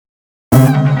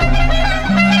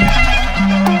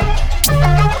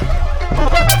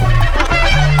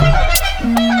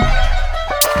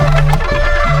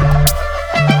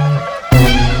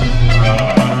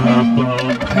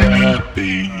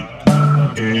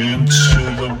into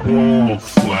the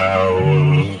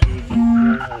wallflower,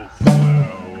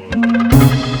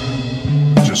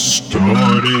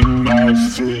 distorting my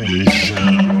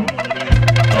vision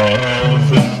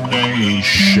of a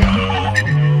nation.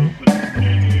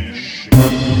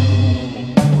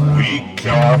 Weak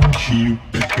occupation,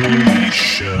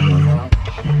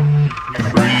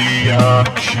 preoccupation.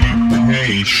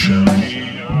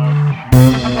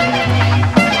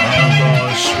 My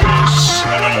voice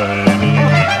reciting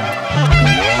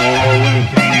all of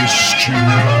these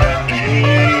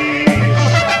journeys.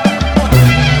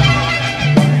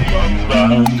 My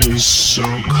mind is so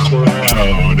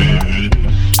clouded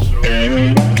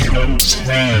and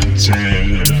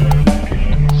contented,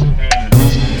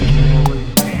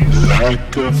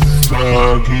 like a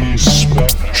foggy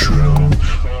spectrum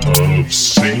of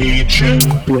sage and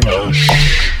brush.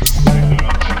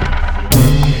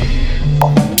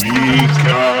 Weak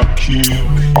occupation,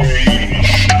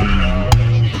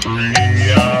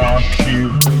 preoccupation.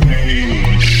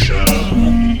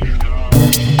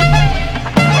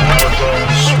 My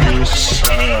voice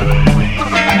reciting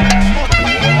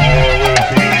all of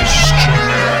these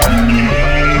journeys.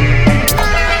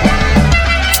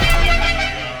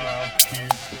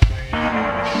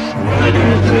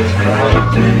 Whatever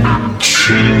happened to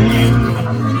try?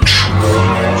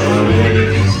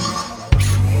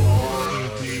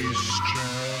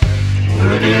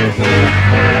 Whatever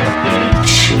happened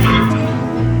to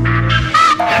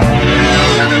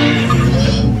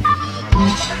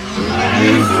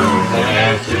whatever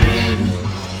happened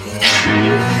to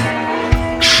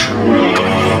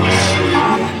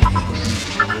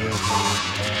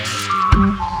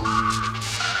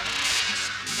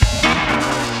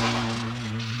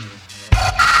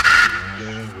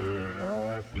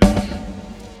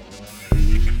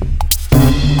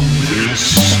this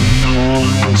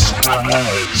noise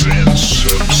hides and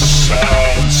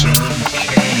subsides and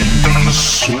can be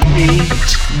sweet.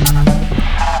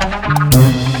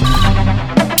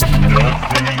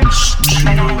 Nothing's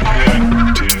too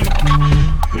hectic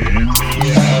in the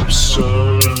absolute.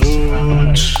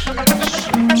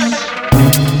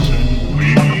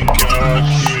 Weak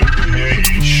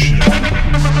occupation,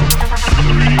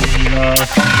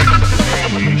 preoccupation.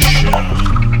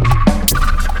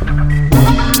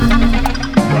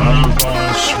 My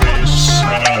voice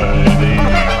reciting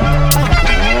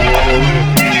all of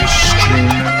these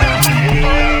journeys.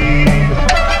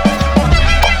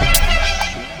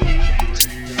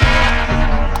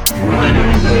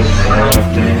 Whatever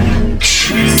happened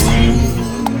to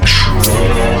try?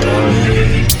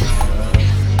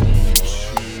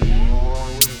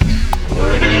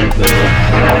 Whatever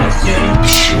happened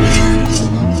to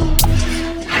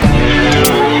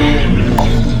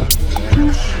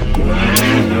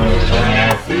whatever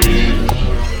happened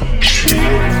to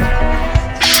try?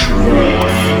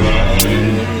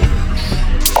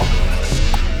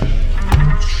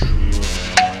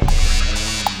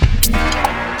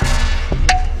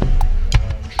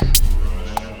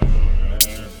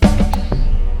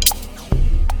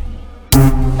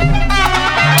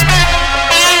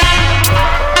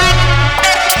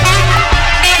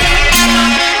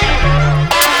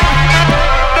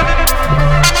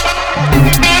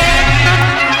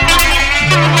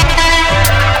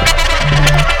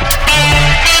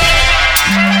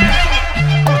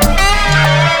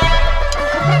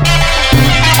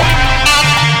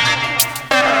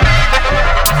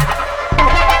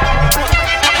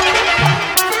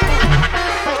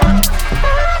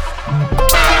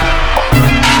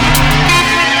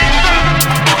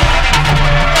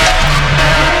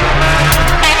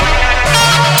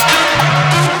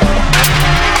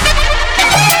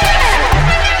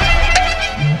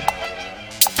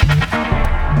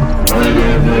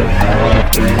 Whatever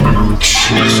happened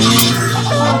to